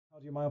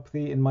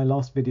Cardiomyopathy. In my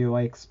last video,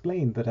 I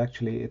explained that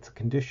actually it's a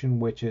condition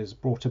which is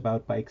brought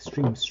about by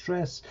extreme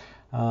stress.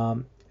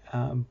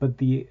 But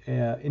the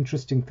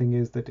interesting thing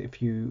is that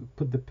if you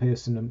put the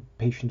patient on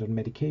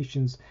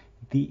medications,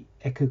 the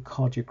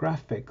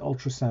echocardiographic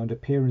ultrasound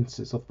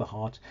appearances of the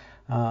heart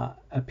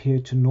appear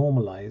to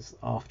normalize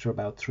after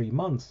about 3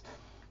 months.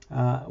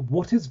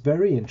 What is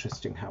very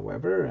interesting,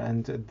 however,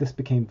 and this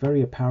became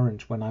very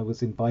apparent when I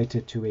was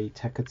invited to a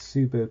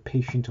Takotsubo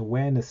Patient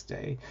Awareness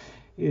Day,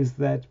 is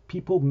that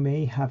people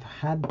may have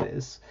had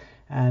this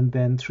and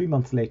then 3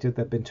 months later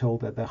they've been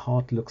told that their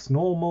heart looks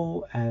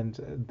normal and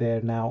they're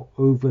now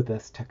over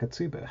this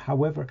Takotsubo.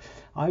 However,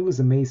 I was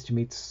amazed to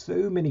meet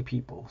so many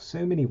people,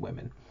 so many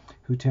women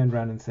who turned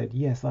around and said,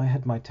 yes, I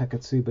had my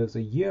Takotsubos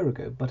a year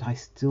ago, but I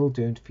still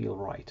don't feel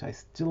right. I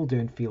still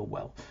don't feel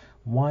well.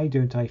 Why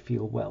don't I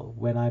feel well?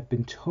 When I've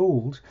been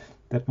told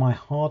that my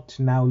heart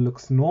now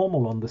looks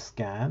normal on the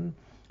scan,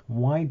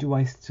 why do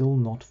I still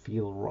not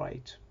feel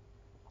right?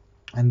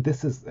 And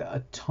this is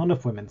a ton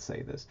of women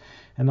say this.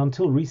 And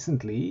until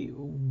recently,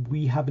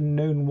 we haven't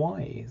known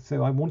why.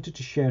 So I wanted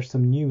to share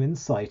some new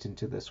insight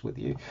into this with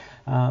you.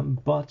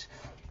 But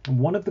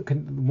one of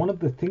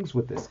the things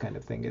with this kind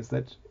of thing is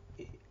that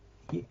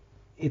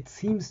it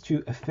seems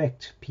to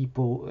affect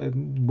people,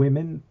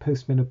 women,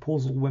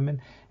 postmenopausal women,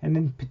 and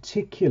in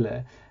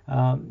particular,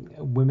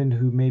 women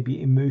who may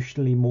be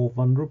emotionally more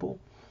vulnerable.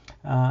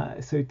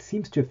 So it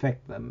seems to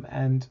affect them.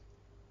 And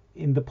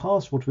in the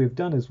past, what we've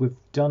done is we've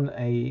done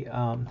a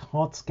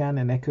heart scan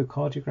and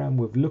echocardiogram.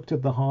 We've looked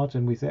at the heart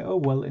and we say, oh,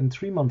 well, in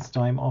 3 months'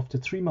 time, after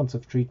 3 months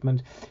of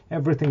treatment,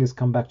 everything has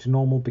come back to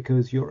normal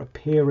because your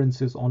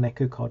appearances on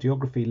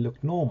echocardiography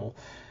look normal.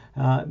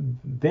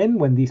 Then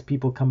when these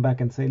people come back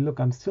and say, look,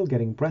 I'm still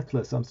getting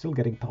breathless, I'm still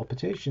getting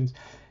palpitations,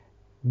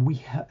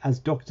 we as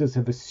doctors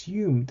have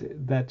assumed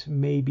that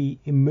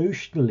maybe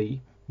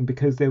emotionally,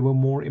 because they were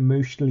more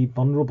emotionally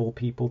vulnerable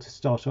people to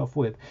start off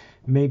with,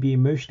 maybe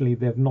emotionally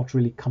they've not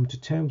really come to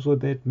terms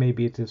with it,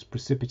 maybe it has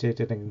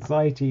precipitated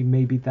anxiety,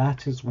 maybe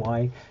that is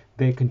why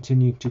they're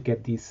continuing to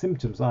get these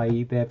symptoms,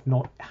 i.e. they have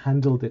not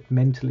handled it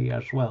mentally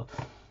as well.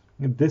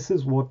 This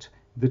is what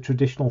the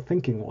traditional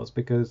thinking was,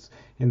 because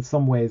in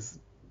some ways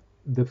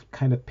the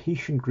kind of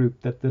patient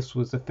group that this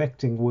was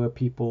affecting were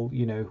people,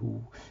 you know,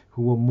 who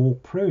were more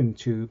prone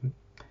to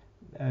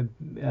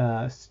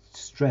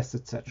stress,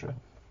 etc.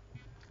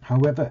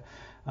 However,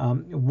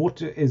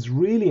 what is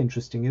really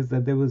interesting is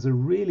that there was a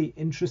really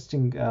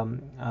interesting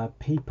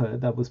paper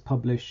that was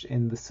published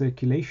in the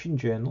Circulation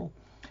Journal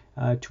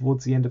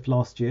towards the end of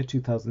last year,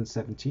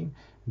 2017.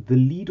 The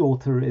lead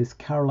author is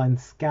Caroline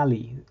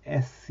Scally,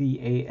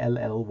 Scally.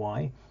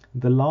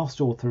 The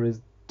last author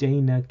is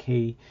Dana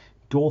K.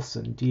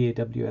 Dawson,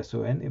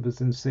 Dawson. It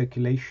was in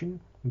Circulation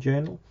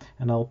Journal,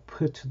 and I'll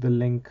put the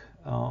link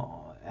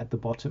at the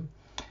bottom.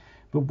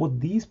 But what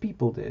these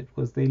people did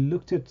was they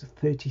looked at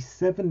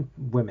 37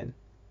 women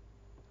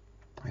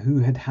who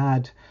had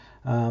had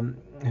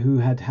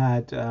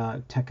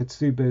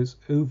Takotsubos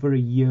over a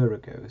year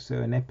ago. So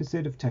an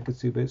episode of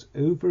Takotsubos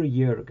over a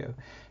year ago,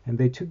 and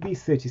they took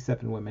these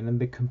 37 women and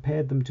they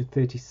compared them to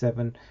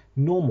 37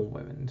 normal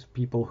women,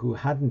 people who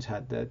hadn't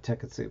had the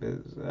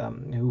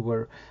Takotsubos, who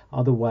were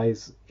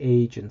otherwise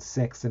age and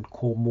sex and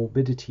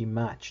comorbidity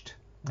matched.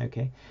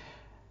 Okay.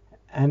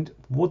 And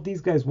what these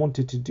guys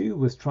wanted to do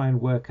was try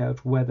and work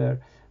out whether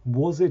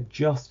was it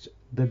just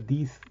that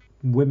these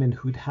women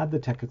who'd had the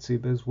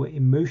Takotsubos were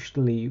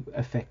emotionally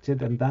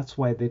affected and that's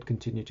why they'd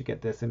continue to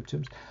get their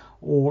symptoms,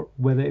 or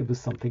whether it was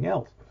something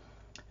else.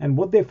 And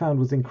what they found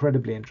was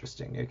incredibly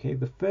interesting. Okay,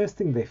 the first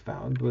thing they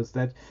found was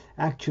that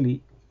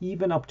actually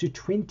even up to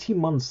 20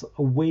 months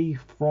away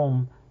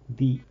from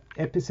the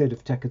episode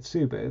of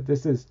Takotsubo,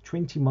 this is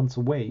 20 months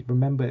away.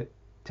 Remember,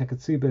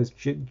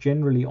 Takotsubo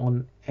generally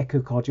on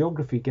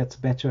echocardiography gets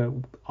better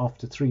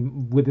after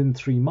within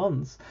 3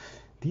 months.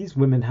 These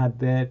women had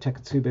their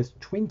Takotsubos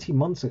 20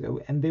 months ago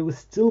and they were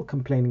still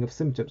complaining of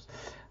symptoms.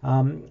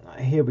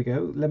 Here we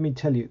go. Let me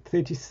tell you,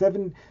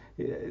 37.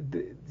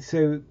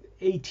 So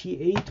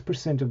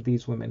 88% of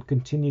these women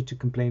continue to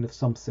complain of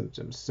some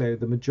symptoms. So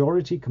the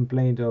majority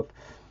complained of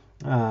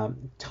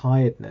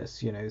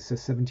tiredness, you know, so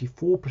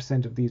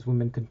 74% of these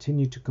women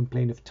continue to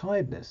complain of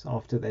tiredness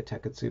after their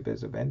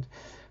Takotsubo's event.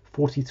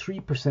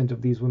 43%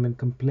 of these women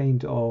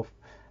complained of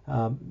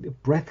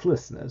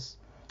breathlessness.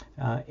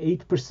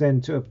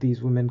 8% of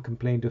these women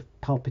complained of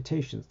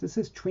palpitations. This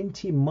is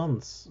 20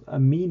 months, a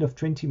mean of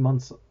 20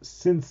 months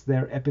since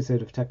their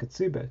episode of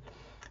Takotsubo.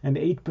 And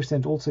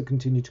 8% also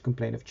continue to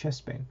complain of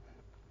chest pain.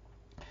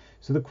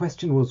 So the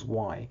question was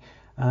why?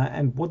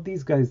 And what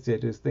these guys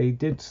did is they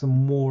did some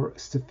more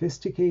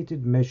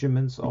sophisticated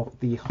measurements of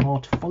the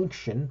heart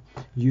function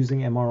using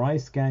MRI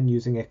scan,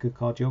 using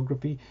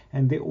echocardiography,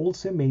 and they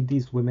also made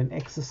these women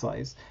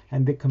exercise,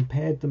 and they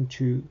compared them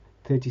to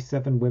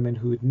 37 women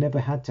who had never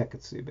had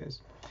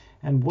Takotsubos.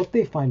 And what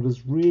they found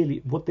was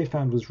really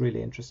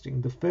interesting.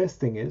 The first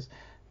thing is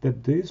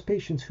that those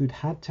patients who'd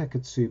had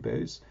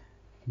Takotsubos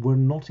were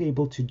not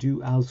able to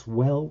do as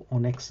well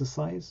on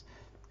exercise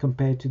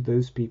compared to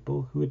those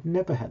people who had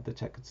never had the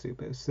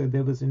Takotsubo. So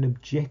there was an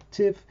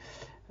objective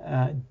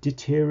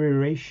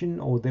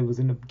deterioration, or there was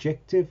an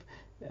objective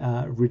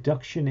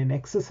reduction in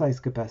exercise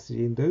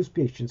capacity in those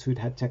patients who'd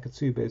had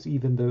Takotsubos,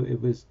 even though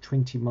it was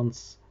 20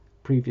 months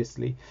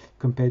previously,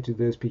 compared to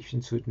those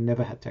patients who had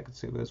never had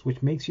Takotsubos,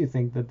 which makes you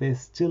think that there's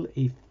still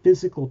a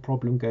physical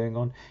problem going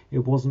on.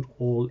 It wasn't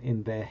all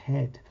in their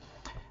head.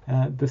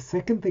 The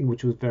second thing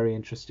which was very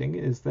interesting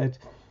is that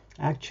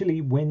actually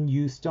when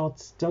you start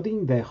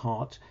studying their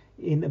heart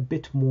in a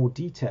bit more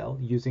detail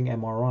using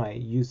MRI,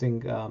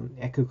 using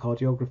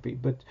echocardiography,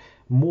 but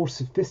more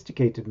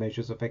sophisticated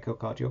measures of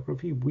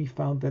echocardiography, we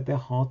found that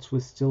their hearts were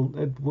still,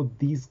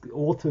 these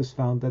authors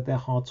found that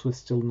their hearts were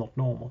still not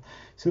normal.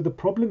 So the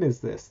problem is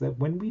this, that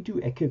when we do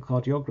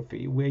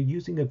echocardiography, we're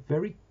using a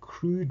very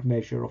crude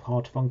measure of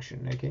heart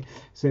function. Okay,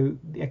 so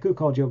the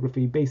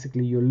echocardiography,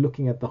 basically you're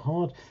looking at the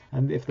heart,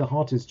 and if the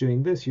heart is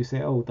doing this, you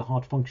say, oh, the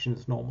heart function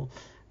is normal.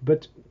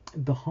 But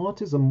the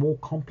heart is a more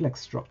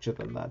complex structure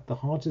than that. The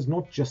heart is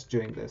not just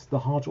doing this. The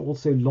heart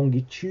also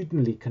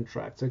longitudinally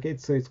contracts. Okay,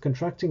 so it's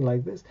contracting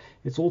like this.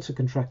 It's also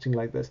contracting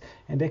like this.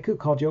 And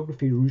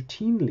echocardiography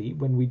routinely,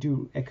 when we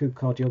do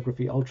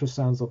echocardiography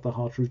ultrasounds of the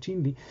heart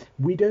routinely,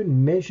 we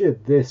don't measure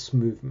this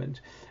movement,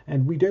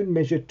 and we don't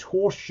measure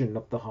torsion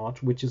of the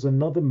heart, which is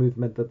another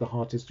movement that the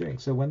heart is doing.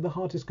 So when the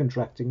heart is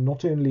contracting,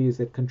 not only is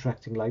it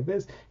contracting like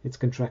this, it's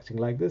contracting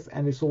like this,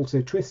 and it's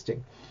also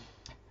twisting.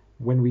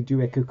 When we do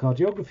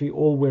echocardiography,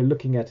 all we're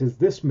looking at is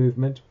this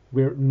movement.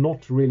 We're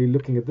not really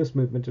looking at this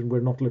movement, and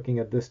we're not looking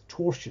at this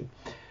torsion.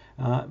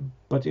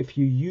 But if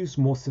you use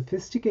more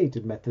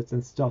sophisticated methods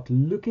and start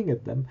looking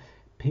at them,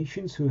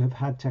 patients who have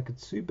had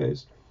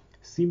Takotsubos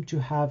seem to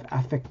have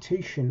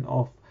affectation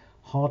of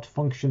heart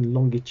function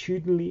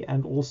longitudinally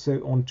and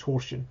also on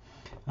torsion,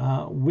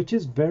 which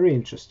is very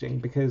interesting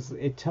because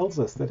it tells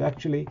us that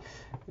actually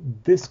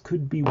this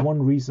could be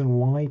one reason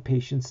why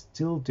patients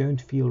still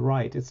don't feel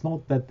right. It's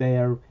not that they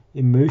are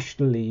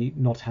emotionally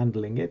not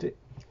handling it.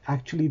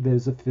 Actually,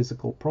 there's a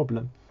physical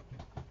problem.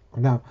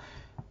 Now,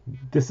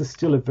 this is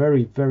still a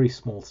very, very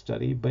small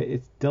study, but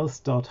it does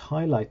start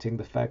highlighting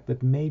the fact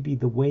that maybe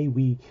the way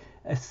we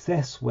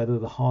assess whether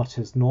the heart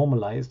has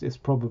normalized is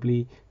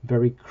probably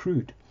very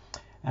crude.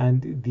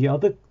 And the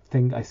other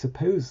thing I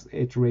suppose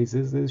it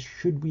raises is,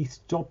 should we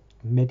stop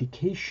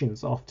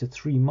medications after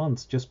 3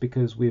 months just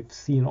because we've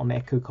seen on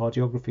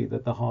echocardiography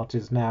that the heart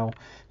is now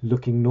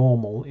looking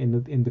normal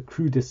in the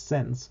crudest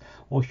sense,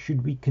 or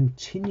should we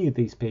continue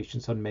these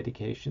patients on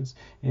medications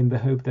in the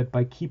hope that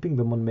by keeping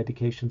them on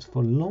medications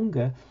for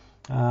longer,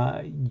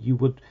 you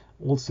would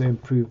also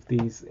improve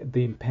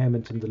the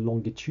impairment in the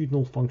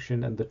longitudinal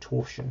function and the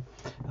torsion,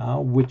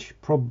 which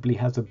probably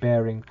has a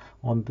bearing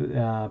on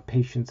the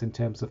patients in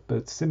terms of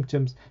both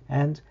symptoms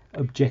and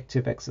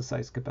objective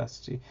exercise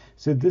capacity.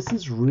 So this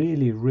is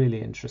really,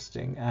 really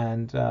interesting,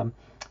 and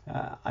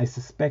I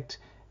suspect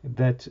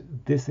that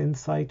this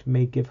insight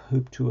may give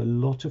hope to a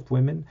lot of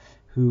women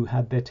who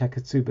had their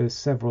Takotsubo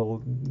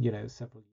several